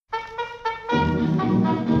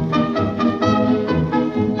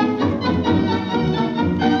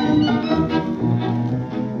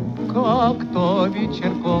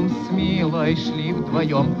дорогой шли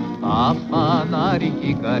вдвоем, а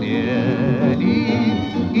фонарики горели.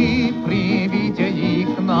 И при виде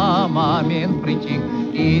их на момент притих,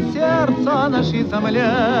 и сердца наши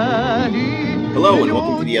замляли. Hello and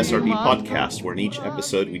welcome to the SRB podcast, where in each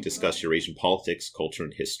episode we discuss Eurasian politics, culture,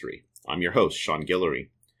 and history. I'm your host, Sean Guillory.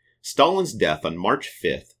 Stalin's death on March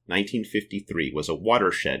 5th, 1953 was a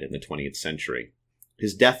watershed in the 20th century.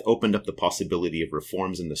 His death opened up the possibility of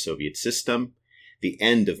reforms in the Soviet system, the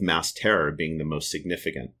end of mass terror being the most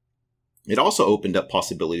significant. It also opened up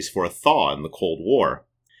possibilities for a thaw in the Cold War.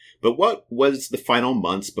 But what was the final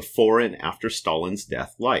months before and after Stalin's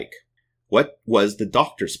death like? What was the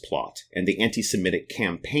Doctor's Plot and the anti-Semitic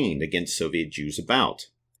campaign against Soviet Jews about?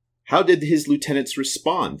 How did his lieutenants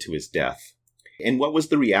respond to his death? And what was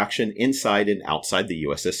the reaction inside and outside the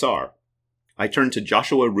USSR? I turned to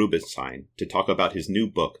Joshua Rubinstein to talk about his new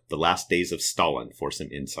book, The Last Days of Stalin, for some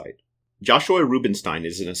insight. Joshua Rubinstein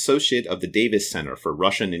is an associate of the Davis Center for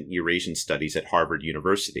Russian and Eurasian Studies at Harvard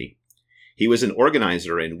University. He was an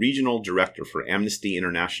organizer and regional director for Amnesty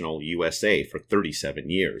International USA for 37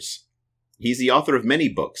 years. He's the author of many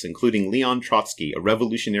books, including Leon Trotsky, A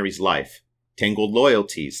Revolutionary's Life, Tangled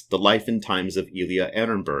Loyalties, The Life and Times of Ilya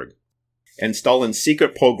Ehrenberg, and Stalin's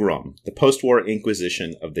Secret Pogrom, The Post-War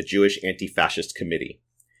Inquisition of the Jewish Anti-Fascist Committee.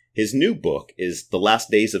 His new book is The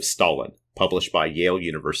Last Days of Stalin, published by Yale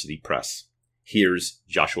University Press. Here's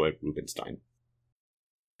Joshua Rubinstein.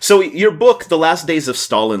 So your book, The Last Days of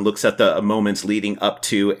Stalin, looks at the moments leading up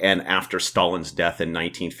to and after Stalin's death in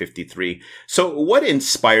 1953. So what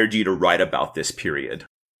inspired you to write about this period?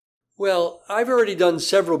 Well, I've already done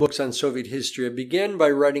several books on Soviet history. I began by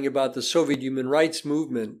writing about the Soviet human rights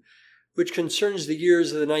movement, which concerns the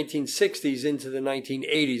years of the 1960s into the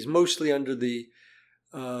 1980s, mostly under the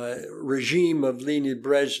regime of Leonid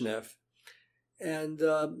Brezhnev. And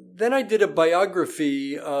then I did a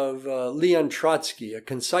biography of Leon Trotsky, a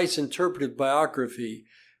concise interpretive biography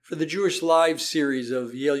for the Jewish Lives series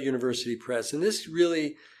of Yale University Press. And this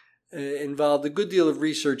really involved a good deal of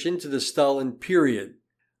research into the Stalin period.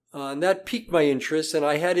 And that piqued my interest, and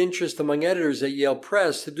I had interest among editors at Yale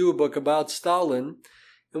Press to do a book about Stalin.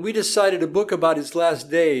 And we decided a book about his last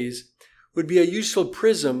days would be a useful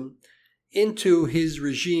prism into his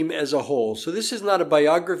regime as a whole. So this is not a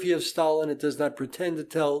biography of Stalin. It does not pretend to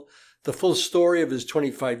tell the full story of his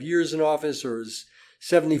 25 years in office or his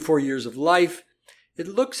 74 years of life. It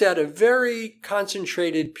looks at a very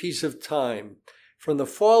concentrated piece of time from the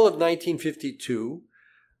fall of 1952,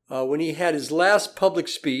 when he had his last public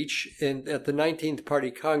speech at the 19th Party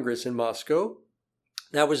Congress in Moscow.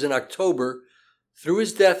 That was in October, through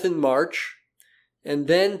his death in March, and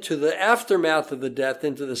then to the aftermath of the death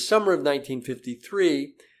into the summer of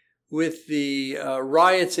 1953 with the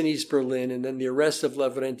riots in East Berlin and then the arrest of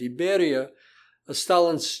Lavrentiy Beria,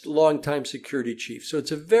 Stalin's longtime security chief. So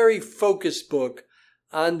it's a very focused book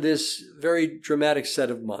on this very dramatic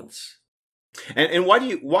set of months. And why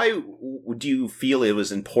do you feel it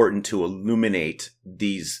was important to illuminate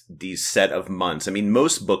these set of months? I mean,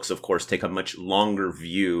 most books, of course, take a much longer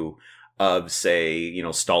view of, say,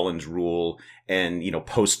 Stalin's rule and,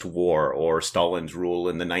 post-war, or Stalin's rule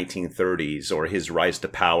in the 1930s, or his rise to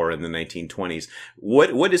power in the 1920s.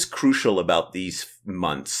 What is crucial about these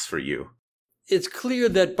months for you? It's clear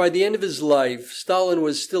that by the end of his life, Stalin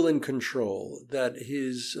was still in control, that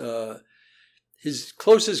his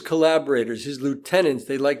closest collaborators, his lieutenants,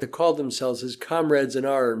 they like to call themselves his comrades in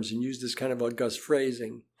arms and use this kind of august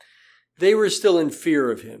phrasing, they were still in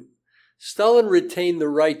fear of him. Stalin retained the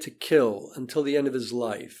right to kill until the end of his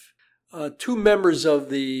life. Two members of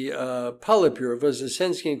the Politburo,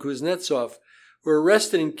 Voznesensky and Kuznetsov, were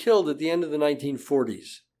arrested and killed at the end of the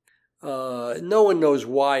 1940s. No one knows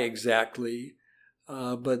why exactly,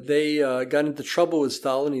 but they got into trouble with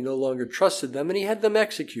Stalin. He no longer trusted them, and he had them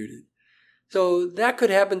executed. So that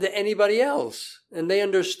could happen to anybody else, and they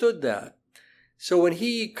understood that. So when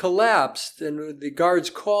he collapsed and the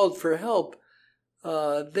guards called for help,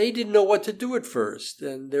 they didn't know what to do at first.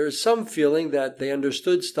 And there's some feeling that they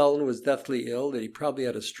understood Stalin was deathly ill, that he probably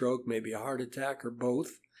had a stroke, maybe a heart attack, or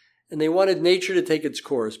both. And they wanted nature to take its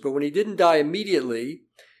course. But when he didn't die immediately,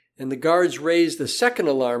 and the guards raised the second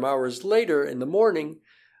alarm hours later in the morning,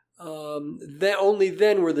 only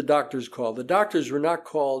then were the doctors called. The doctors were not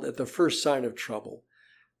called at the first sign of trouble,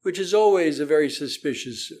 which is always a very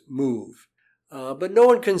suspicious move. But no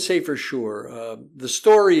one can say for sure. The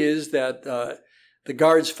story is that the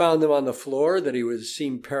guards found him on the floor, that he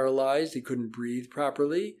seemed paralyzed. He couldn't breathe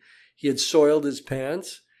properly. He had soiled his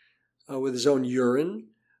pants with his own urine.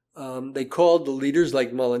 They called the leaders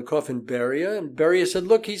like Malenkov and Beria said,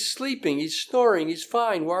 "Look, he's sleeping, he's snoring, he's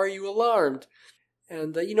fine. Why are you alarmed?"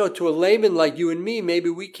 And, to a layman like you and me, maybe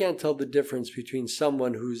we can't tell the difference between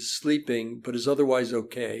someone who's sleeping but is otherwise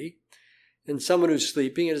okay and someone who's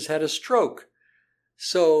sleeping and has had a stroke.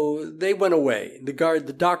 So they went away.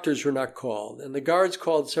 The doctors were not called. And the guards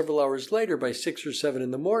called several hours later by 6 or 7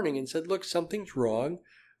 in the morning and said, look, something's wrong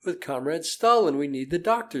with Comrade Stalin. We need the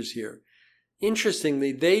doctors here.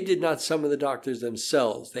 Interestingly, they did not summon the doctors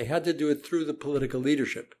themselves. They had to do it through the political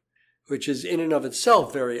leadership, which is in and of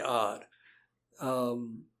itself very odd.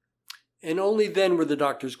 And only then were the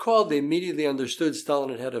doctors called. They immediately understood Stalin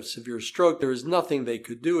had had a severe stroke. There was nothing they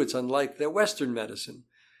could do. It's unlike that Western medicine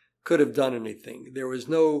could have done anything.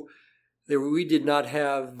 We did not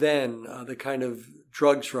have then the kind of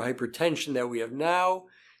drugs for hypertension that we have now.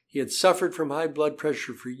 He had suffered from high blood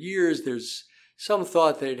pressure for years. There's some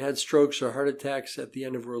thought that he'd had strokes or heart attacks at the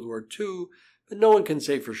end of World War II, but no one can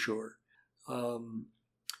say for sure.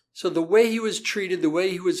 So the way he was treated, the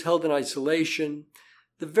way he was held in isolation,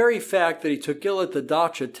 the very fact that he took ill at the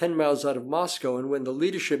dacha 10 miles out of Moscow, and when the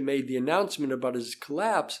leadership made the announcement about his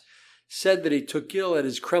collapse, said that he took ill at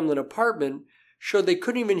his Kremlin apartment, showed they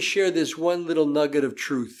couldn't even share this one little nugget of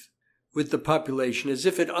truth with the population, as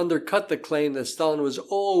if it undercut the claim that Stalin was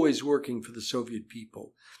always working for the Soviet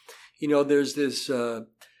people. There's this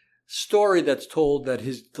story that's told that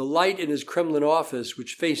the light in his Kremlin office,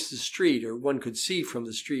 which faced the street, or one could see from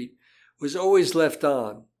the street, was always left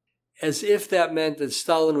on, as if that meant that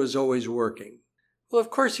Stalin was always working. Well, of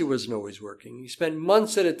course he wasn't always working. He spent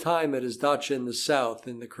months at a time at his dacha in the south,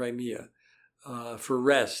 in the Crimea, for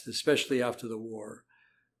rest, especially after the war.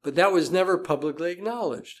 But that was never publicly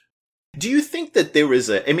acknowledged. Do you think that there is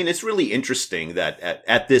it's really interesting that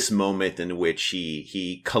at this moment in which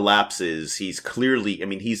he collapses, he's clearly,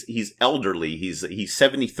 he's elderly. He's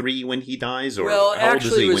 73 when he dies, or well, how old is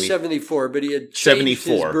actually he he was 74, but he had changed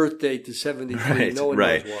his birth date to 73. Right, no one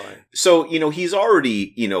knows why. So, he's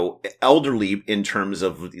already, elderly in terms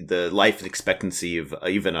of the life expectancy of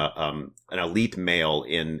even an elite male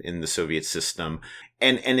in the Soviet system.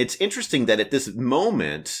 And it's interesting that at this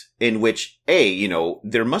moment in which,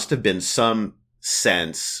 there must have been some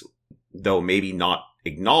sense, though maybe not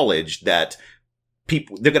acknowledged, that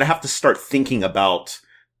they're going to have to start thinking about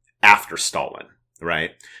after Stalin,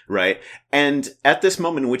 right? Right. And at this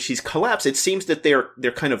moment in which he's collapsed, it seems that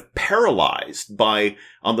they're kind of paralyzed by,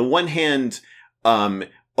 on the one hand, oh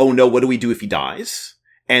no, what do we do if he dies?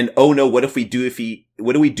 And oh no, what do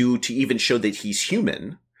we do to even show that he's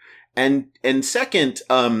human? And second,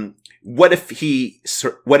 what if he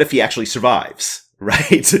actually survives,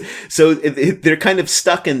 right? So they're kind of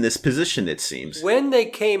stuck in this position, it seems. When they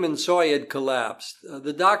came and saw he had collapsed,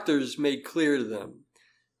 the doctors made clear to them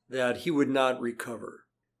that he would not recover.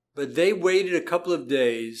 But they waited a couple of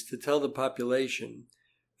days to tell the population,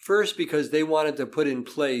 first because they wanted to put in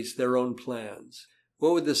place their own plans.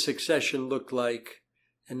 What would the succession look like?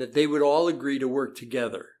 And that they would all agree to work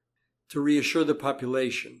together to reassure the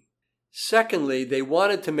population. Secondly, they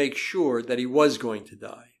wanted to make sure that he was going to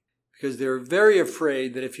die, because they were very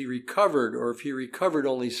afraid that if he recovered, or if he recovered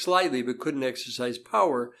only slightly but couldn't exercise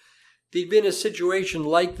power, they'd be in a situation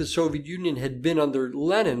like the Soviet Union had been under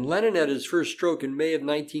Lenin. Lenin had his first stroke in May of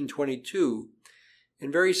 1922,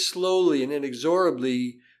 and very slowly and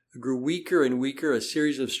inexorably grew weaker and weaker. A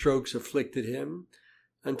series of strokes afflicted him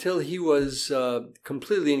until he was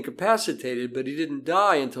completely incapacitated, but he didn't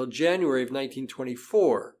die until January of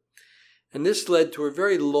 1924. And this led to a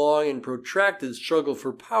very long and protracted struggle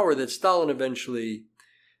for power that Stalin eventually,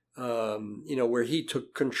 where he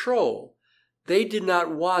took control. They did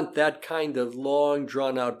not want that kind of long,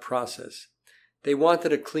 drawn-out process. They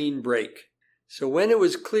wanted a clean break. So when it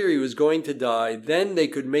was clear he was going to die, then they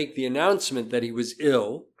could make the announcement that he was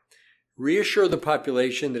ill, reassure the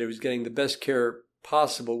population that he was getting the best care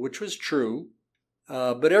possible, which was true.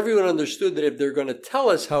 But everyone understood that if they're going to tell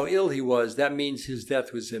us how ill he was, that means his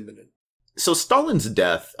death was imminent. So Stalin's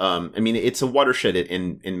death, it's a watershed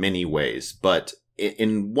in many ways, but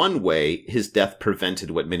in one way, his death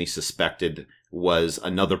prevented what many suspected was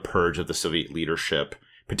another purge of the Soviet leadership,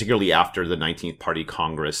 particularly after the 19th Party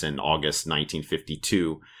Congress in August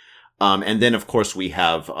 1952. And then, of course, we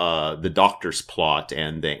have the Doctors' Plot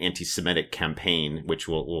and the anti-Semitic campaign, which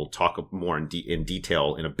we'll talk more in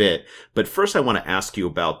detail in a bit. But first, I want to ask you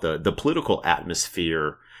about the political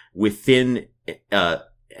atmosphere within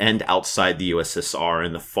and outside the USSR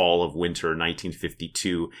in the fall of winter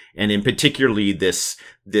 1952, and in particularly this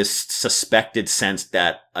suspected sense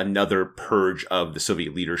that another purge of the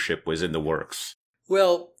Soviet leadership was in the works.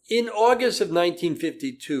 Well, in August of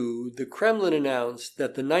 1952, the Kremlin announced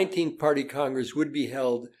that the 19th Party Congress would be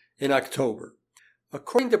held in October.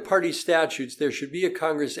 According to party statutes, there should be a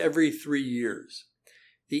Congress every 3 years.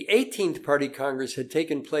 The 18th Party Congress had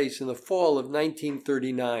taken place in the fall of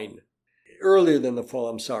 1939. Earlier than the fall,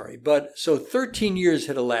 I'm sorry. But so 13 years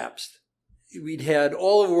had elapsed. We'd had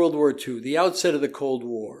all of World War II, the outset of the Cold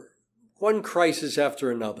War, one crisis after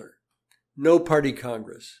another. No Party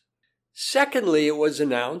Congress. Secondly, it was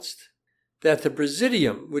announced that the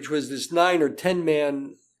Presidium, which was this 9 or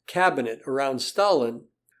 10-man cabinet around Stalin,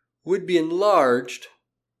 would be enlarged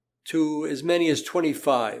to as many as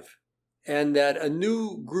 25, and that a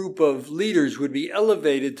new group of leaders would be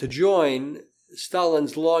elevated to join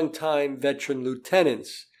Stalin's longtime veteran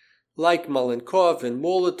lieutenants, like Malenkov and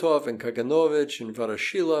Molotov and Kaganovich and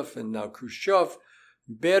Voroshilov and now Khrushchev,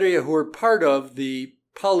 Beria, who were part of the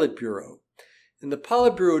Politburo. And the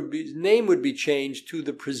Politburo name would be changed to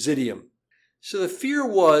the Presidium. So the fear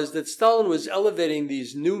was that Stalin was elevating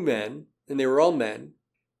these new men, and they were all men,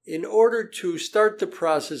 in order to start the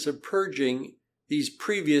process of purging these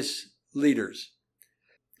previous leaders,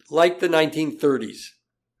 like the 1930s.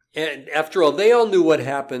 And after all, they all knew what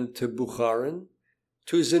happened to Bukharin,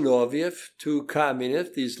 to Zinoviev, to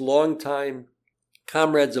Kamenev, these longtime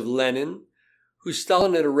comrades of Lenin, who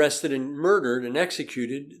Stalin had arrested and murdered and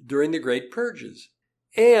executed during the Great Purges.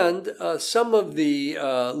 And some of the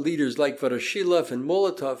leaders like Voroshilov and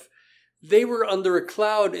Molotov, they were under a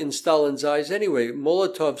cloud in Stalin's eyes anyway.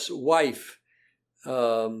 Molotov's wife,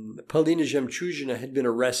 Polina Zhemchuzhina, had been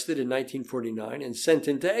arrested in 1949 and sent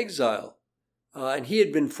into exile. And he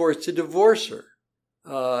had been forced to divorce her.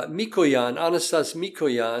 Mikoyan, Anastas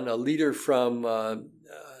Mikoyan, a leader from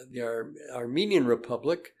the Armenian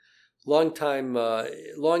Republic, long time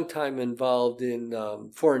involved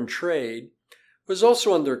in foreign trade, was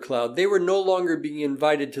also under a cloud. They were no longer being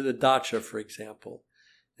invited to the dacha, for example.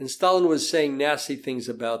 And Stalin was saying nasty things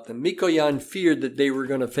about them. Mikoyan feared that they were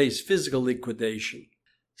going to face physical liquidation.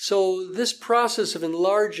 So this process of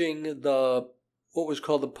enlarging what was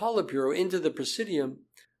called the Politburo into the Presidium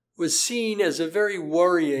was seen as a very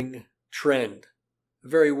worrying trend, a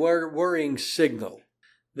very worrying signal.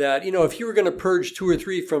 That, if you were going to purge 2 or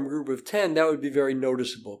 3 from a group of 10, that would be very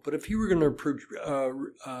noticeable. But if you were going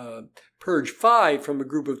to purge 5 from a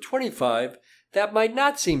group of 25, that might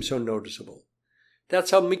not seem so noticeable.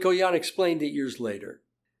 That's how Mikoyan explained it years later.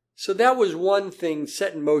 So that was one thing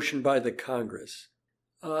set in motion by the Congress.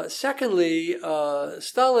 Secondly,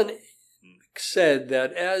 Stalin said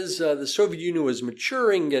that as the Soviet Union was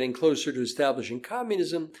maturing, getting closer to establishing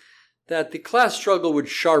communism, that the class struggle would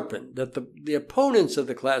sharpen, that the opponents of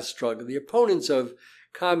the class struggle, the opponents of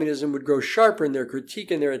communism would grow sharper in their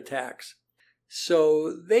critique and their attacks.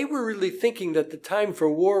 So they were really thinking that the time for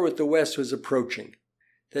war with the West was approaching,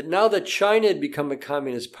 that now that China had become a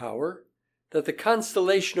communist power, that the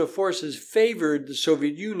constellation of forces favored the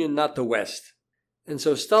Soviet Union, not the West. And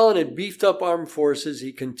so Stalin had beefed up armed forces.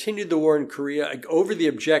 He continued the war in Korea over the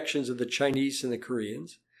objections of the Chinese and the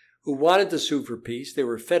Koreans, who wanted to sue for peace. They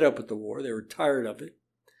were fed up with the war. They were tired of it.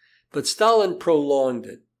 But Stalin prolonged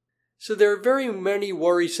it. So there are very many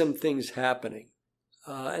worrisome things happening.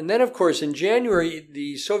 And then, of course, in January,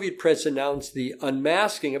 the Soviet press announced the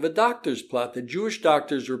unmasking of a doctor's plot. The Jewish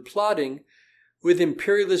doctors were plotting with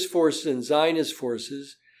imperialist forces and Zionist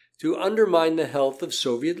forces to undermine the health of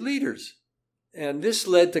Soviet leaders. And this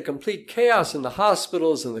led to complete chaos in the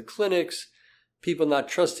hospitals and the clinics, people not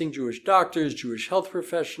trusting Jewish doctors, Jewish health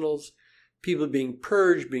professionals, people being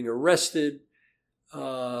purged, being arrested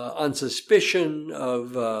on suspicion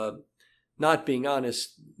of not being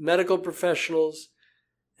honest medical professionals.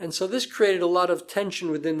 And so this created a lot of tension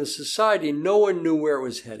within the society. No one knew where it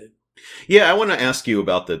was headed. Yeah, I want to ask you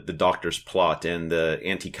about the doctor's plot and the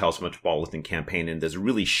anti-cosmopolitan campaign and this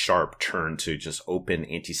really sharp turn to just open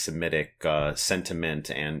anti-Semitic sentiment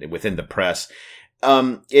and within the press.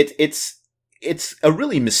 It's a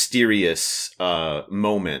really mysterious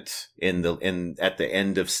moment at the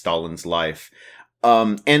end of Stalin's life.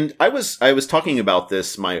 And I was talking about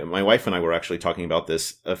this. My wife and I were actually talking about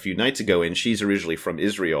this a few nights ago, and she's originally from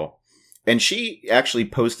Israel, and she actually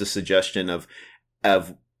posed a suggestion of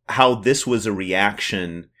how this was a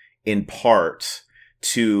reaction in part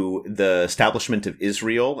to the establishment of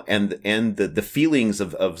Israel and the feelings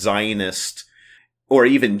of Zionist or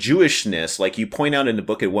even Jewishness. Like you point out in the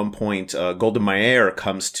book at one point, Golda Meir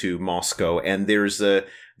comes to Moscow, and there's a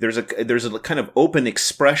kind of open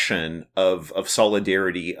expression of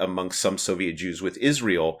solidarity amongst some Soviet Jews with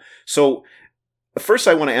Israel. So first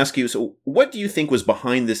I want to ask you, so what do you think was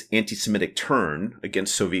behind this anti-Semitic turn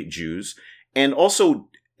against Soviet Jews? And also,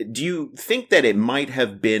 do you think that it might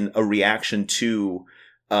have been a reaction to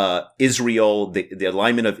Israel, the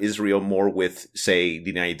alignment of Israel more with, say, the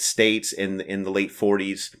United States in the late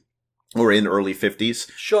 40s? or in early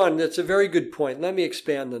 50s? Sean, that's a very good point. Let me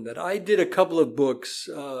expand on that. I did a couple of books,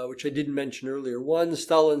 which I didn't mention earlier. One,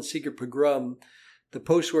 Stalin's Secret Pogrom, the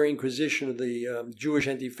post-war Inquisition of the Jewish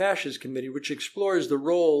Anti-Fascist Committee, which explores the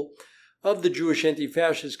role of the Jewish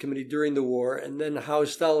Anti-Fascist Committee during the war, and then how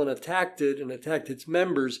Stalin attacked it and attacked its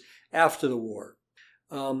members after the war.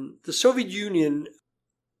 The Soviet Union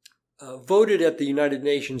voted at the United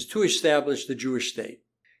Nations to establish the Jewish state.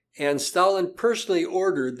 And Stalin personally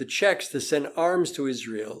ordered the Czechs to send arms to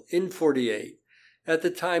Israel in 1948, at the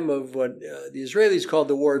time of what the Israelis called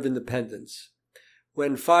the War of Independence,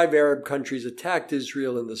 when 5 Arab countries attacked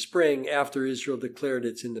Israel in the spring after Israel declared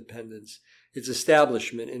its independence, its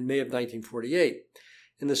establishment in May of 1948.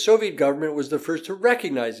 And the Soviet government was the first to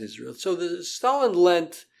recognize Israel. So Stalin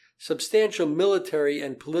lent substantial military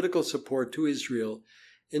and political support to Israel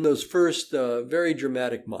in those first very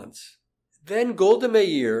dramatic months. Then Golda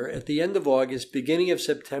Meir, at the end of August, beginning of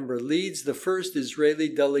September, leads the first Israeli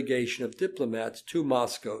delegation of diplomats to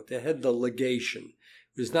Moscow to head the legation.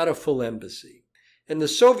 It was not a full embassy. And the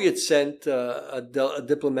Soviets sent a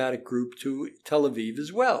diplomatic group to Tel Aviv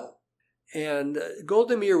as well. And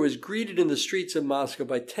Golda Meir was greeted in the streets of Moscow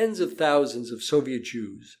by tens of thousands of Soviet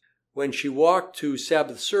Jews when she walked to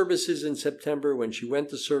Sabbath services in September, when she went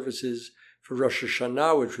to services for Rosh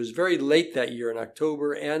Hashanah, which was very late that year in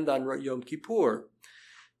October, and on Yom Kippur.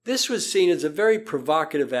 This was seen as a very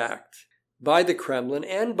provocative act by the Kremlin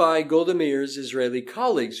and by Golda Meir's Israeli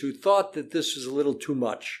colleagues, who thought that this was a little too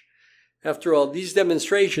much. After all, these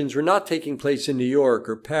demonstrations were not taking place in New York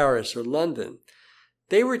or Paris or London.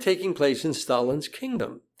 They were taking place in Stalin's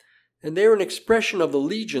kingdom, and they were an expression of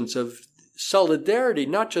allegiance, of solidarity,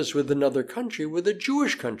 not just with another country, with a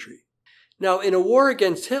Jewish country. Now, in a war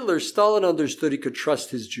against Hitler, Stalin understood he could trust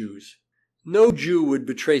his Jews. No Jew would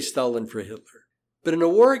betray Stalin for Hitler. But in a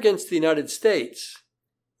war against the United States,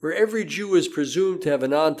 where every Jew was presumed to have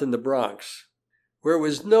an aunt in the Bronx, where it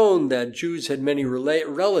was known that Jews had many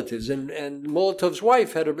relatives, and Molotov's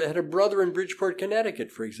wife had a brother in Bridgeport,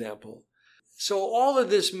 Connecticut, for example. So all of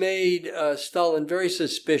this made Stalin very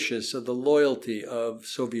suspicious of the loyalty of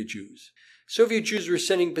Soviet Jews. Soviet Jews were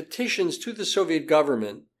sending petitions to the Soviet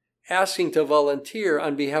government asking to volunteer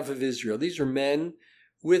on behalf of Israel. These are men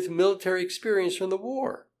with military experience from the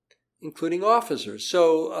war, including officers.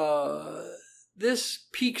 So this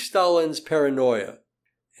piqued Stalin's paranoia.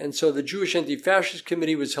 And so the Jewish Anti-Fascist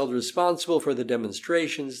Committee was held responsible for the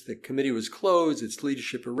demonstrations. The committee was closed, its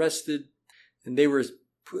leadership arrested, and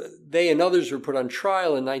they and others were put on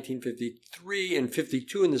trial in 1953 and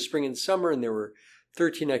 52 in the spring and summer, and there were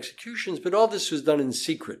 13 executions, but all this was done in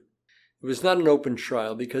secret. It was not an open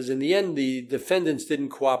trial because in the end, the defendants didn't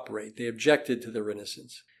cooperate. They objected to their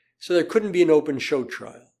innocence. So there couldn't be an open show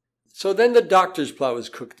trial. So then the doctor's plot was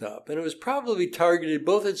cooked up, and it was probably targeted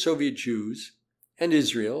both at Soviet Jews and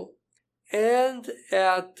Israel and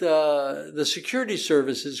at the security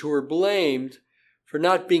services, who were blamed for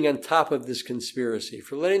not being on top of this conspiracy,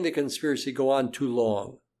 for letting the conspiracy go on too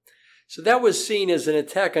long. So that was seen as an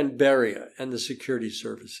attack on Beria and the security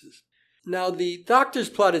services. Now, the doctor's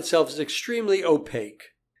plot itself is extremely opaque.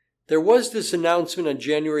 There was this announcement on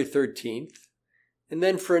January 13th, and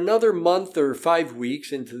then for another month or 5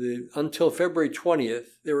 weeks until February 20th,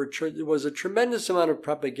 there was a tremendous amount of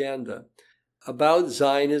propaganda about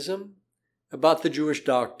Zionism, about the Jewish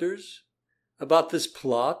doctors, about this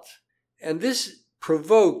plot, and this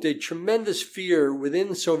provoked a tremendous fear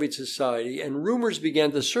within Soviet society, and rumors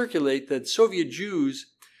began to circulate that Soviet Jews,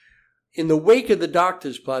 in the wake of the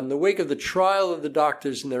doctors' plot, in the wake of the trial of the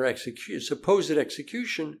doctors and their supposed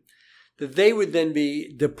execution, that they would then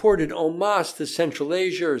be deported en masse to Central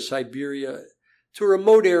Asia or Siberia, to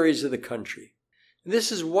remote areas of the country. And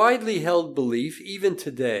this is widely held belief even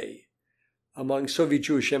today among Soviet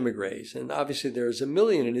Jewish emigres. And obviously there is 1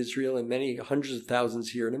 million in Israel and many hundreds of thousands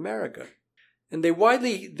here in America. And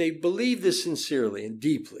they believe this sincerely and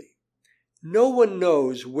deeply. No one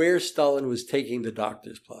knows where Stalin was taking the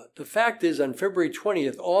doctor's plot. The fact is, on February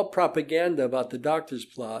 20th, all propaganda about the doctor's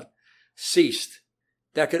plot ceased.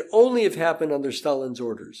 That could only have happened under Stalin's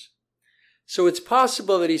orders. So it's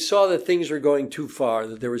possible that he saw that things were going too far,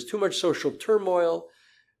 that there was too much social turmoil,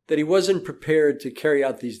 that he wasn't prepared to carry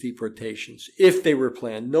out these deportations, if they were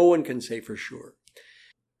planned. No one can say for sure.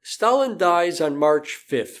 Stalin dies on March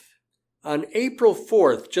 5th. On April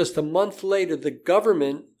 4th, just a month later, the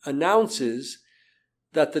government announces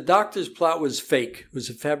that the doctor's plot was fake, was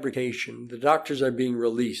a fabrication. The doctors are being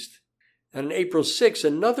released. And on April 6th,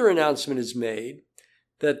 another announcement is made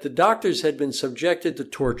that the doctors had been subjected to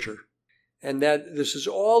torture and that this is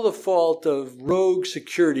all the fault of rogue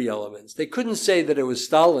security elements. They couldn't say that it was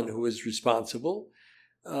Stalin who was responsible,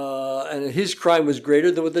 and his crime was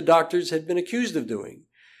greater than what the doctors had been accused of doing.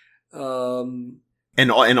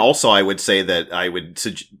 And also, I would say that I would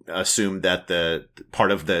assume that the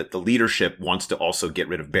part of the leadership wants to also get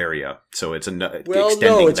rid of Beria. So it's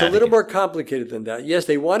it's a little more complicated than that. Yes,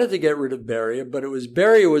 they wanted to get rid of Beria, but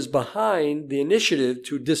Beria was behind the initiative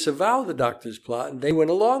to disavow the doctor's plot, and they went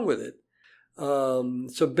along with it.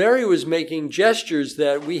 So Beria was making gestures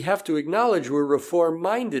that we have to acknowledge were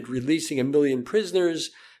reform-minded, releasing 1 million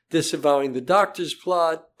prisoners, disavowing the doctor's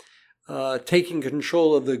plot, taking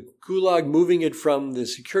control of the Gulag, moving it from the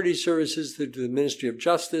security services to the Ministry of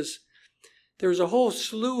Justice. There was a whole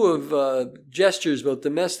slew of gestures, both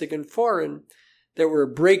domestic and foreign, that were a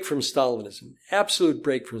break from Stalinism, absolute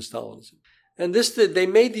break from Stalinism. And they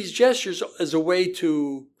made these gestures as a way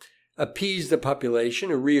to appease the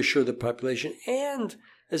population or reassure the population, and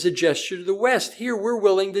as a gesture to the West. Here, we're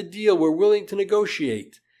willing to deal. We're willing to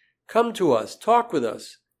negotiate. Come to us. Talk with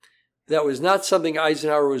us. That was not something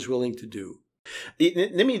Eisenhower was willing to do.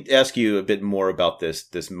 Let me ask you a bit more about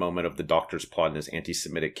this moment of the doctor's plot and this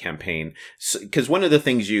anti-Semitic campaign. Because one of the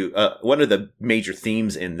things one of the major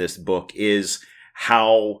themes in this book is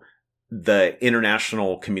how the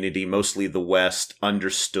international community, mostly the West,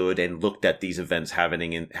 understood and looked at these events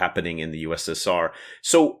happening in the USSR.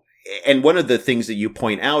 So, and one of the things that you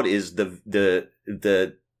point out is the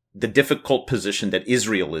difficult position that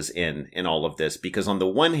Israel is in all of this, because on the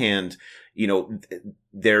one hand,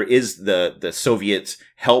 there is the Soviet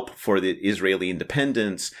help for the Israeli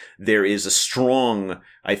independence. There is a strong,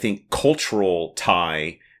 I think, cultural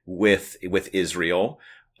tie with Israel.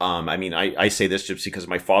 I say this just because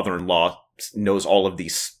my father-in-law knows all of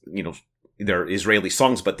these, they're Israeli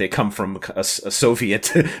songs, but they come from a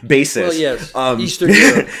Soviet basis. Well, yes, Eastern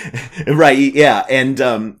Europe. Right, yeah.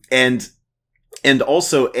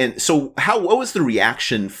 So what was the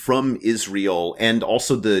reaction from Israel and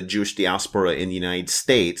also the Jewish diaspora in the United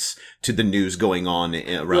States to the news going on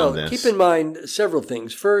around this? Keep in mind several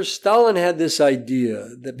things. First, Stalin had this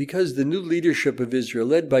idea that because the new leadership of Israel,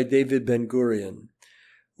 led by David Ben-Gurion,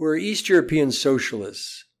 were East European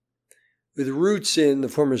socialists with roots in the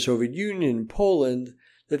former Soviet Union and Poland,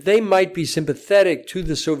 that they might be sympathetic to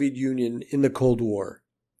the Soviet Union in the Cold War,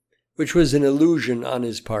 which was an illusion on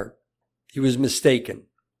his part. He was mistaken.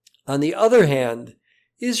 On the other hand,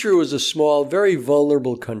 Israel was a small, very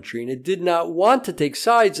vulnerable country, and it did not want to take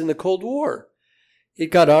sides in the Cold War. It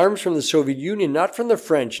got arms from the Soviet Union, not from the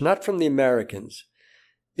French, not from the Americans.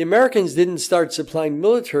 The Americans didn't start supplying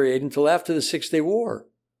military aid until after the Six-Day War,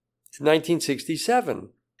 in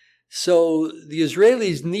 1967. So the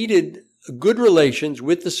Israelis needed good relations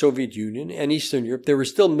with the Soviet Union and Eastern Europe. There were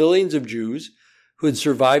still millions of Jews who had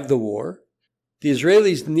survived the war. The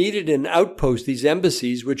Israelis needed an outpost, these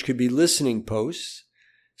embassies, which could be listening posts.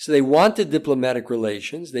 So they wanted diplomatic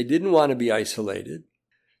relations. They didn't want to be isolated.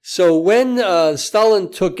 So when Stalin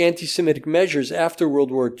took anti-Semitic measures after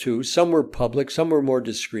World War II, some were public, some were more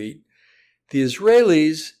discreet, the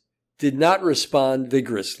Israelis did not respond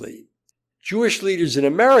vigorously. Jewish leaders in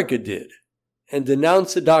America did, and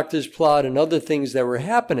denounced the doctor's plot and other things that were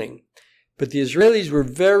happening. But the Israelis were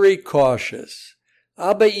very cautious.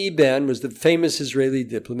 Abba Eban was the famous Israeli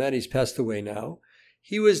diplomat. He's passed away now.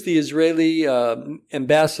 He was the Israeli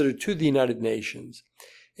ambassador to the United Nations.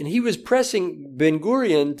 And he was pressing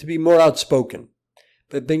Ben-Gurion to be more outspoken.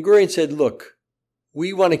 But Ben-Gurion said, look,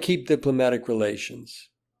 we want to keep diplomatic relations.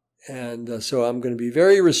 And so I'm going to be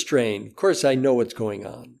very restrained. Of course, I know what's going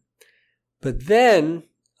on. But then,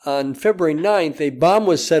 on February 9th, a bomb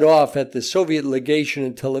was set off at the Soviet legation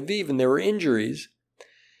in Tel Aviv, and there were injuries.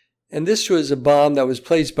 And this was a bomb that was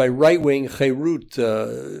placed by right-wing Cherut,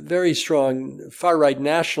 very strong far-right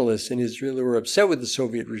nationalists in Israel who were upset with the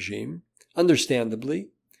Soviet regime, understandably.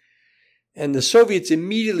 And the Soviets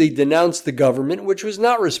immediately denounced the government, which was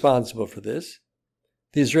not responsible for this,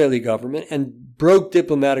 the Israeli government, and broke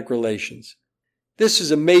diplomatic relations. This is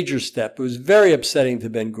a major step. It was very upsetting to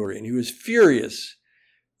Ben-Gurion. He was furious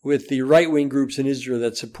with the right-wing groups in Israel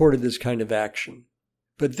that supported this kind of action.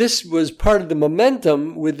 But this was part of the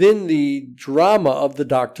momentum within the drama of the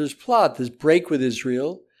doctor's plot, this break with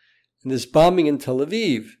Israel and this bombing in Tel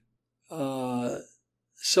Aviv.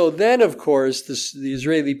 So then, of course, the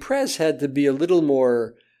Israeli press had to be a little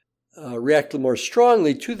more, react more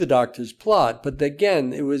strongly to the doctor's plot. But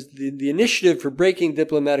again, it was the initiative for breaking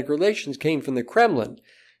diplomatic relations came from the Kremlin,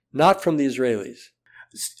 not from the Israelis.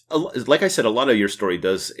 Like I said, a lot of your story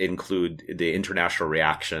does include the international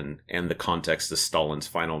reaction and the context of Stalin's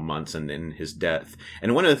final months and then his death.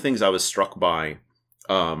 And one of the things I was struck by,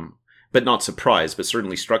 but not surprised, but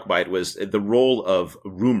certainly struck by it, was the role of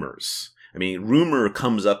rumors. I mean, rumor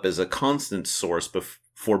comes up as a constant source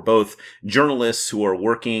for both journalists who are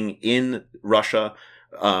working in Russia,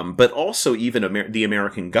 but also even the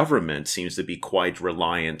American government seems to be quite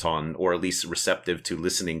reliant on, or at least receptive to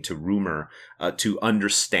listening to rumor to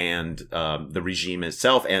understand the regime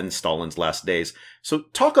itself and Stalin's last days. So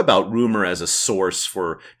talk about rumor as a source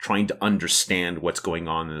for trying to understand what's going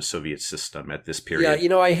on in the Soviet system at this period.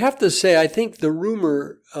 Yeah, I have to say, I think the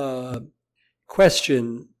rumor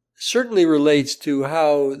question certainly relates to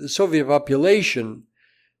how the Soviet population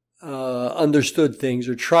understood things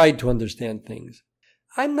or tried to understand things.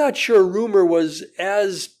 I'm not sure rumor was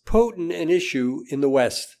as potent an issue in the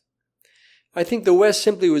West. I think the West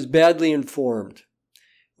simply was badly informed.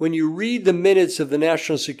 When you read the minutes of the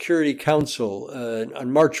National Security Council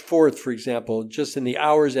on March 4th, for example, just in the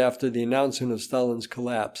hours after the announcement of Stalin's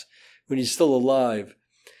collapse, when he's still alive,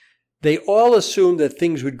 they all assumed that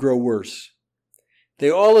things would grow worse. They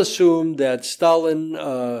all assumed that Stalin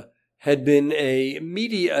had been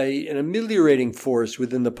an ameliorating force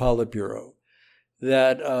within the Politburo.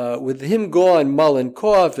 That with him gone,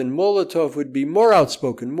 Malenkov and Molotov would be more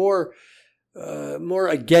outspoken, more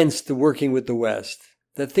against the working with the West,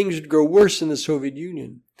 that things would grow worse in the Soviet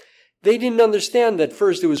Union. They didn't understand that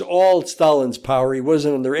first it was all Stalin's power. He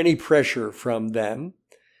wasn't under any pressure from them.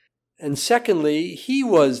 And secondly, he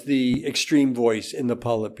was the extreme voice in the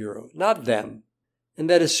Politburo, not them. And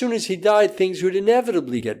that as soon as he died, things would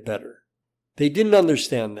inevitably get better. They didn't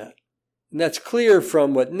understand that. And that's clear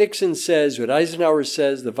from what Nixon says, what Eisenhower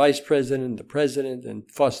says, the vice president, the president, and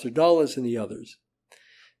Foster Dulles and the others.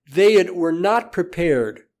 They were not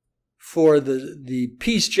prepared for the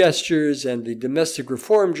peace gestures and the domestic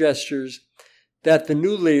reform gestures that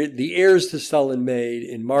the heirs to Stalin made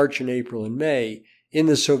in March and April and May in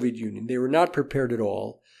the Soviet Union. They were not prepared at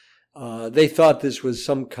all. They thought this was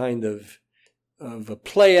some kind of a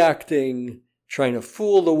play acting, trying to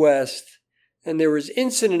fool the West. And there was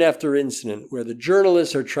incident after incident where the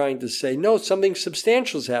journalists are trying to say, no, something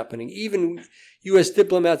substantial is happening. Even U.S.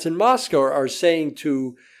 diplomats in Moscow are saying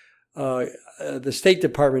to the State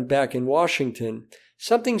Department back in Washington,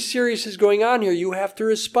 something serious is going on here. You have to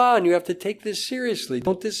respond. You have to take this seriously.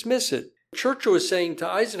 Don't dismiss it. Churchill was saying to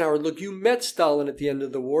Eisenhower, look, you met Stalin at the end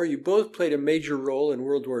of the war. You both played a major role in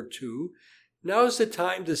World War II. Now's the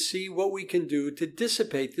time to see what we can do to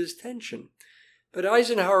dissipate this tension. But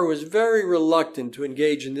Eisenhower was very reluctant to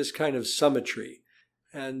engage in this kind of summitry.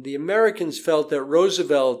 And the Americans felt that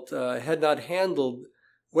Roosevelt had not handled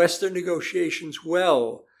Western negotiations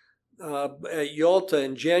well at Yalta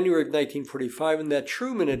in January of 1945, and that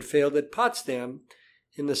Truman had failed at Potsdam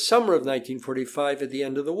in the summer of 1945 at the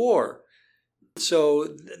end of the war.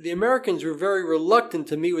 So the Americans were very reluctant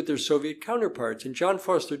to meet with their Soviet counterparts. And John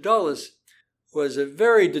Foster Dulles was a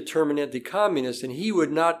very determined anti-communist, and he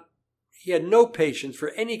had no patience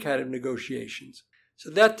for any kind of negotiations. So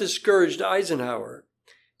that discouraged Eisenhower.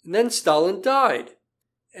 And then Stalin died.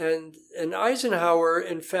 And Eisenhower,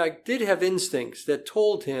 in fact, did have instincts that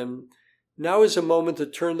told him, now is a moment to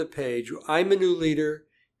turn the page. I'm a new leader.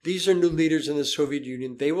 These are new leaders in the Soviet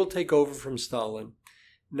Union. They will take over from Stalin.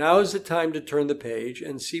 Now is the time to turn the page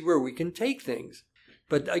and see where we can take things.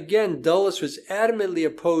 But again, Dulles was adamantly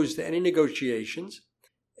opposed to any negotiations.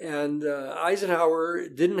 And Eisenhower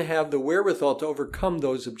didn't have the wherewithal to overcome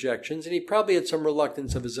those objections, and he probably had some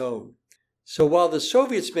reluctance of his own. So while the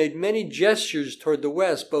Soviets made many gestures toward the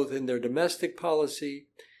West, both in their domestic policy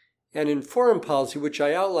and in foreign policy, which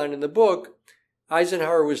I outline in the book,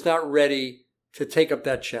 Eisenhower was not ready to take up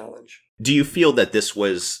that challenge. Do you feel that this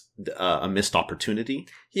was a missed opportunity?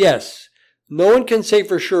 Yes. No one can say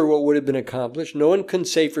for sure what would have been accomplished. No one can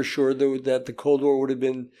say for sure that the Cold War would have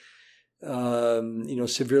been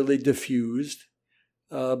severely diffused.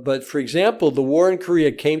 But for example, the war in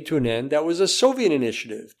Korea came to an end. That was a Soviet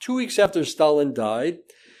initiative. 2 weeks after Stalin died,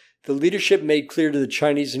 the leadership made clear to the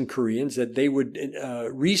Chinese and Koreans that they would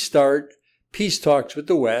restart peace talks with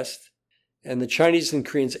the West. And the Chinese and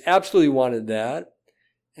Koreans absolutely wanted that.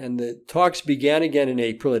 And the talks began again in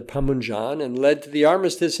April at Panmunjom and led to the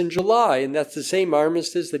armistice in July. And that's the same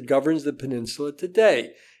armistice that governs the peninsula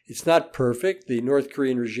today. It's not perfect. The North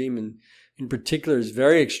Korean regime in particular is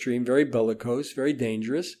very extreme, very bellicose, very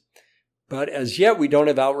dangerous. But as yet, we don't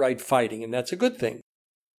have outright fighting, and that's a good thing.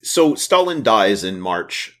 So Stalin dies in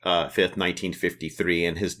March 5th, 1953,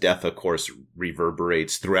 and his death, of course,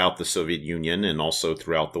 reverberates throughout the Soviet Union and also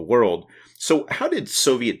throughout the world. So how did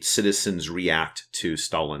Soviet citizens react to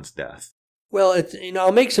Stalin's death? Well,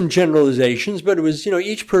 I'll make some generalizations, but it was,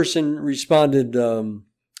 each person responded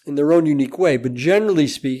in their own unique way. But generally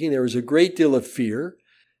speaking, there was a great deal of fear.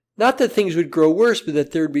 Not that things would grow worse, but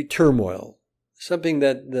that there would be turmoil, something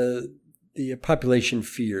that the population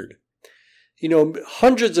feared.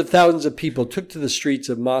 Hundreds of thousands of people took to the streets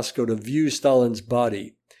of Moscow to view Stalin's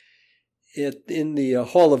body in the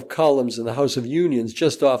Hall of Columns in the House of Unions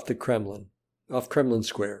just off Kremlin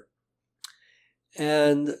Square.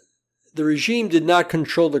 And the regime did not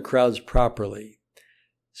control the crowds properly.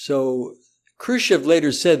 So Khrushchev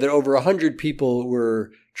later said that over 100 people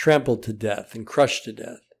were trampled to death and crushed to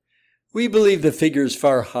death. We believe the figure is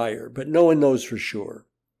far higher, but no one knows for sure.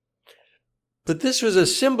 But this was a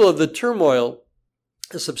symbol of the turmoil,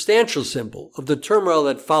 a substantial symbol of the turmoil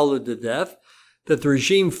that followed the death that the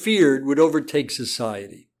regime feared would overtake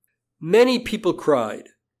society. Many people cried,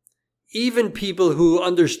 even people who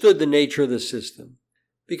understood the nature of the system,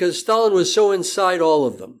 because Stalin was so inside all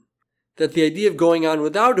of them that the idea of going on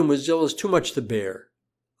without him was almost too much to bear.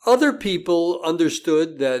 Other people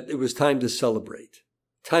understood that it was time to celebrate,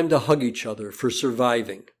 time to hug each other for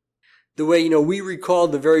surviving. The way, we recall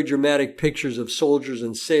the very dramatic pictures of soldiers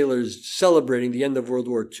and sailors celebrating the end of World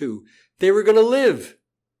War II. They were going to live.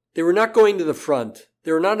 They were not going to the front.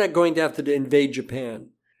 They were not going to have to invade Japan.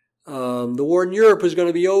 The war in Europe was going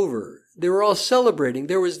to be over. They were all celebrating.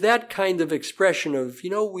 There was that kind of expression of,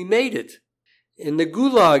 we made it. In the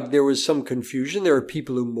Gulag, there was some confusion. There were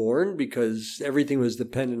people who mourned because everything was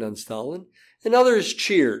dependent on Stalin, and others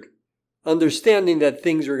cheered, understanding that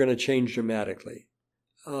things were going to change dramatically.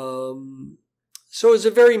 So it was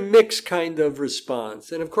a very mixed kind of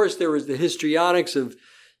response. And of course, there was the histrionics of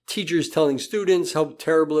teachers telling students how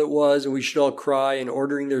terrible it was and we should all cry and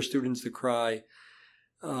ordering their students to cry.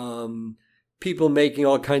 People making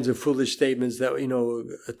all kinds of foolish statements that,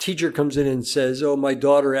 a teacher comes in and says, oh, my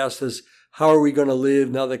daughter asked us, how are we going to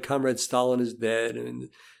live now that Comrade Stalin is dead? And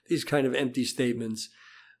these kind of empty statements.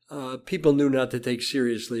 People knew not to take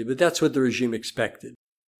seriously, but that's what the regime expected.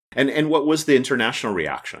 And what was the international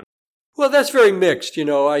reaction? Well, that's very mixed.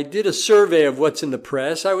 I did a survey of what's in the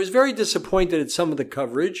press. I was very disappointed at some of the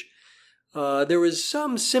coverage. There was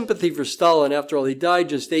some sympathy for Stalin. After all, he died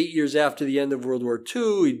just 8 years after the end of World War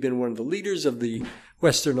II. He'd been one of the leaders of the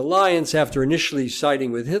Western Alliance after initially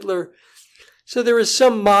siding with Hitler. So there was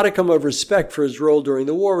some modicum of respect for his role during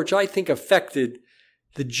the war, which I think affected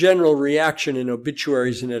the general reaction in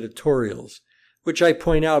obituaries and editorials, which I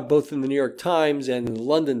point out both in the New York Times and in the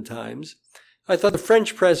London Times. I thought the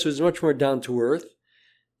French press was much more down to earth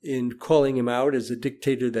in calling him out as a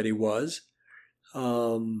dictator that he was.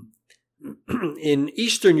 In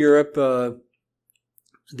Eastern Europe,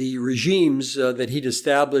 the regimes that he'd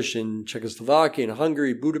established in Czechoslovakia, in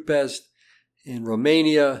Hungary, Budapest, in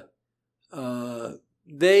Romania,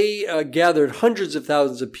 they gathered hundreds of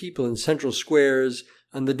thousands of people in central squares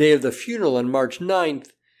on the day of the funeral on March 9th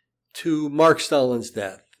to mark Stalin's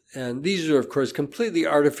death. And these are, of course, completely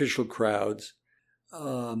artificial crowds.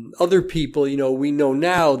 Other people, we know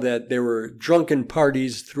now that there were drunken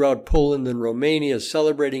parties throughout Poland and Romania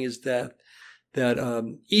celebrating his death, that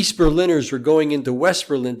East Berliners were going into West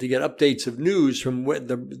Berlin to get updates of news from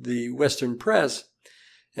the Western press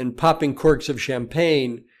and popping corks of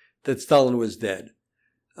champagne that Stalin was dead.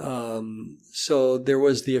 So there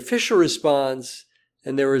was the official response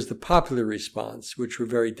and there was the popular response, which were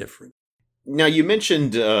very different. Now, you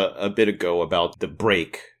mentioned a bit ago about the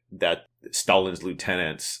break that Stalin's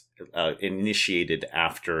lieutenants initiated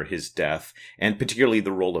after his death, and particularly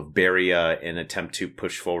the role of Beria in an attempt to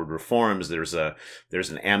push forward reforms. There's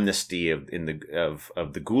an amnesty of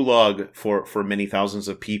the Gulag for many thousands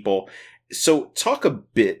of people. So talk a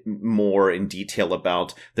bit more in detail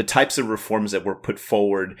about the types of reforms that were put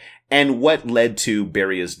forward and what led to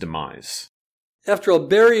Beria's demise. After all,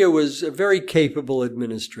 Beria was a very capable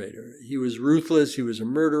administrator. He was ruthless. He was a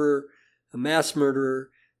murderer, a mass murderer.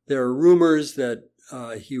 There are rumors that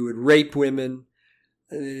he would rape women.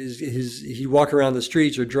 He'd walk around the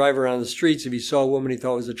streets or drive around the streets. If he saw a woman he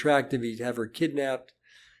thought was attractive, he'd have her kidnapped.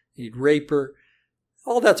 He'd rape her.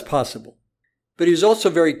 All that's possible. But he was also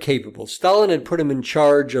very capable. Stalin had put him in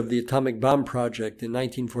charge of the atomic bomb project in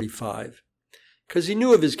 1945 because he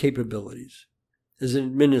knew of his capabilities as an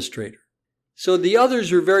administrator. So the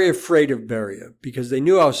others were very afraid of Beria because they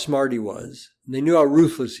knew how smart he was, and they knew how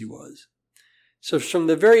ruthless he was. So from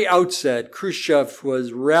the very outset, Khrushchev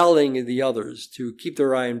was rallying the others to keep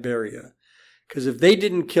their eye on Beria, because if they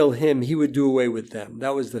didn't kill him, he would do away with them.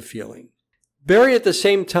 That was the feeling. Beria, at the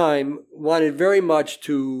same time, wanted very much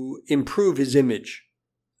to improve his image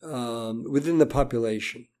within the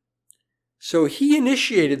population. So he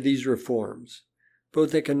initiated these reforms,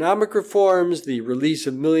 both economic reforms, the release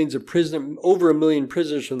of millions of prisoners, over 1 million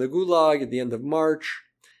prisoners from the Gulag at the end of March.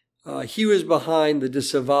 He was behind the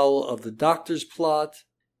disavowal of the doctor's plot.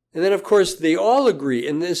 And then, of course, they all agree,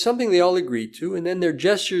 and there's something they all agreed to, and then their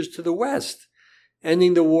gestures to the West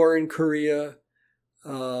ending the war in Korea,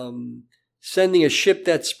 sending a ship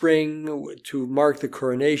that spring to mark the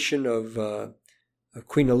coronation of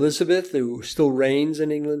Queen Elizabeth, who still reigns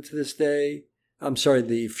in England to this day.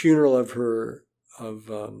 The funeral of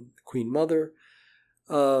Queen Mother.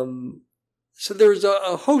 So there's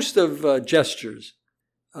a host of gestures.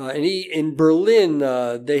 In Berlin,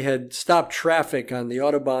 they had stopped traffic on the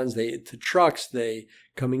autobahns, to trucks,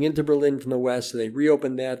 coming into Berlin from the west. So they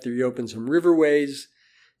reopened that. They reopened some riverways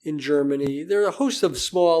in Germany. There are a host of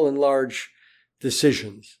small and large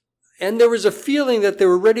decisions. And there was a feeling that they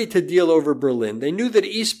were ready to deal over Berlin. They knew that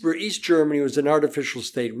East Germany was an artificial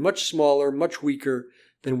state, much smaller, much weaker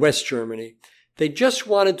than West Germany. They just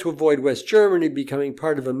wanted to avoid West Germany becoming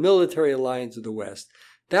part of a military alliance of the West.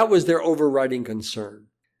 That was their overriding concern.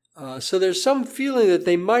 So there's some feeling that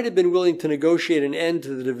they might have been willing to negotiate an end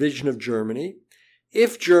to the division of Germany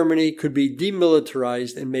if Germany could be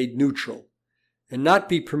demilitarized and made neutral and not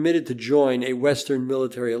be permitted to join a Western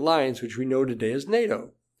military alliance, which we know today as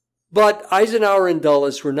NATO. But Eisenhower and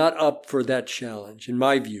Dulles were not up for that challenge, in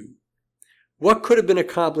my view. What could have been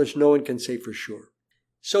accomplished, no one can say for sure.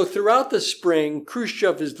 So throughout the spring,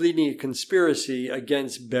 Khrushchev is leading a conspiracy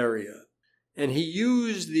against Beria. And he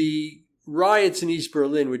used the riots in East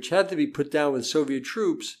Berlin, which had to be put down with Soviet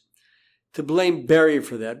troops, to blame Beria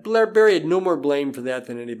for that. Beria had no more blame for that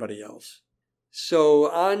than anybody else. So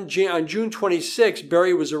on June 26,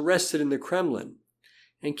 Beria was arrested in the Kremlin.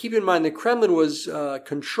 And keep in mind, the Kremlin was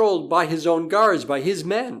controlled by his own guards, by his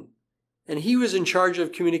men. And he was in charge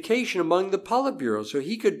of communication among the Politburo, so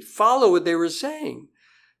he could follow what they were saying.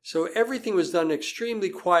 So everything was done extremely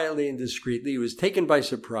quietly and discreetly. He was taken by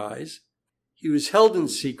surprise. He was held in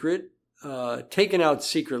secret, taken out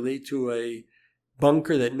secretly to a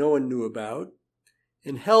bunker that no one knew about,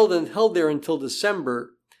 and held there until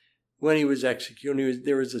December when he was executed.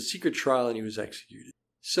 There was a secret trial and he was executed.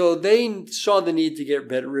 So they saw the need to get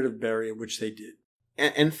rid of Beria, which they did.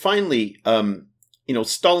 And finally,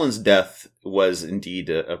 Stalin's death was indeed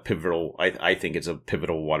a pivotal, I think it's a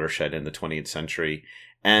pivotal watershed in the 20th century.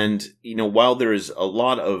 And, while there is a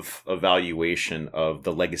lot of evaluation of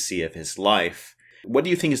the legacy of his life, what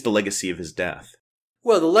do you think is the legacy of his death?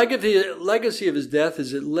 Well, the legacy of his death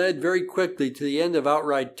is it led very quickly to the end of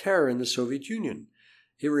outright terror in the Soviet Union.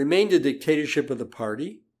 It remained a dictatorship of the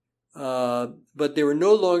party, but they were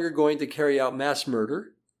no longer going to carry out mass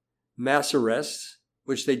murder, mass arrests,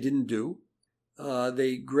 which they didn't do.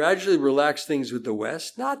 They gradually relaxed things with the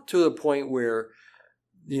West, not to the point where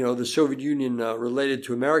the Soviet Union related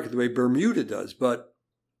to America the way Bermuda does, but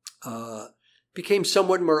became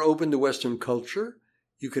somewhat more open to Western culture.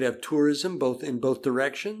 You could have tourism in both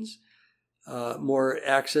directions, more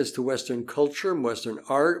access to Western culture, Western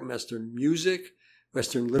art, Western music,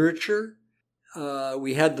 Western literature.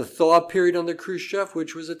 We had the thaw period under Khrushchev,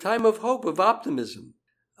 which was a time of hope, of optimism.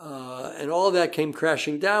 And all that came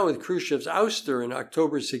crashing down with Khrushchev's ouster in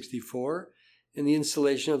October 1964 and the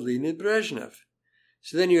installation of Leonid Brezhnev.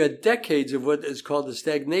 So then you had decades of what is called the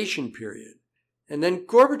stagnation period. And then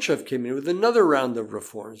Gorbachev came in with another round of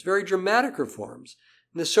reforms, very dramatic reforms.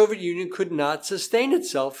 And the Soviet Union could not sustain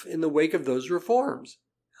itself in the wake of those reforms.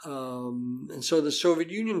 And so the Soviet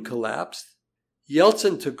Union collapsed.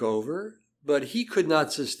 Yeltsin took over, but he could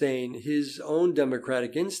not sustain his own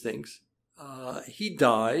democratic instincts. He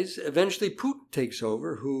dies. Eventually Putin takes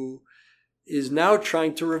over, who is now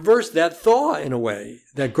trying to reverse that thaw in a way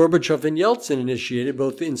that Gorbachev and Yeltsin initiated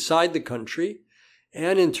both inside the country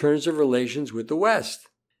and in terms of relations with the West.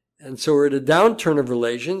 And so we're at a downturn of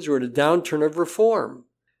relations, we're at a downturn of reform.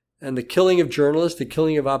 And the killing of journalists, the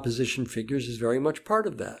killing of opposition figures is very much part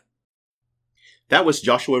of that. That was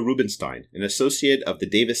Joshua Rubinstein, an associate of the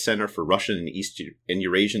Davis Center for Russian and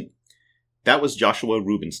Eurasian. That was Joshua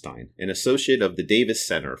Rubinstein, an associate of the Davis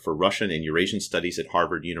Center for Russian and Eurasian Studies at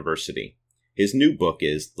Harvard University. His new book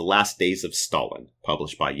is The Last Days of Stalin,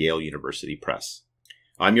 published by Yale University Press.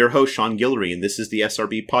 I'm your host, Sean Guillory, and this is the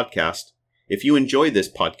SRB Podcast. If you enjoy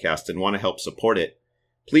this podcast and want to help support it,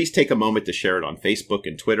 please take a moment to share it on Facebook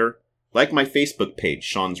and Twitter, like my Facebook page,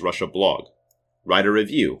 Sean's Russia Blog, write a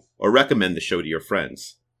review, or recommend the show to your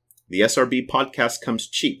friends. The SRB Podcast comes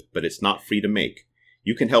cheap, but it's not free to make.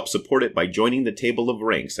 You can help support it by joining the table of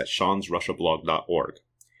ranks at seansrussiablog.org.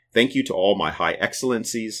 Thank you to all my high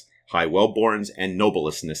excellencies, high wellborns, and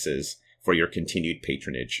noblestnesses for your continued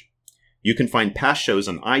patronage. You can find past shows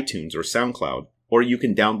on iTunes or SoundCloud, or you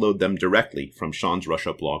can download them directly from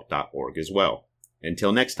seansrussiablog.org as well.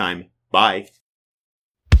 Until next time, bye!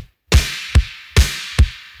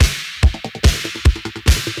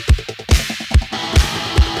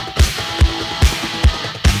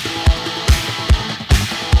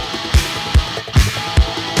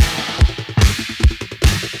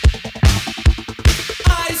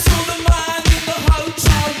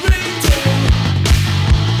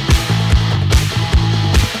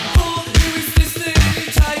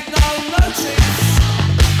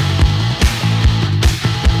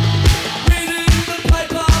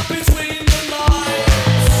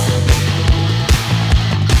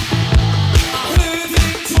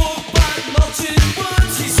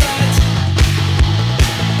 She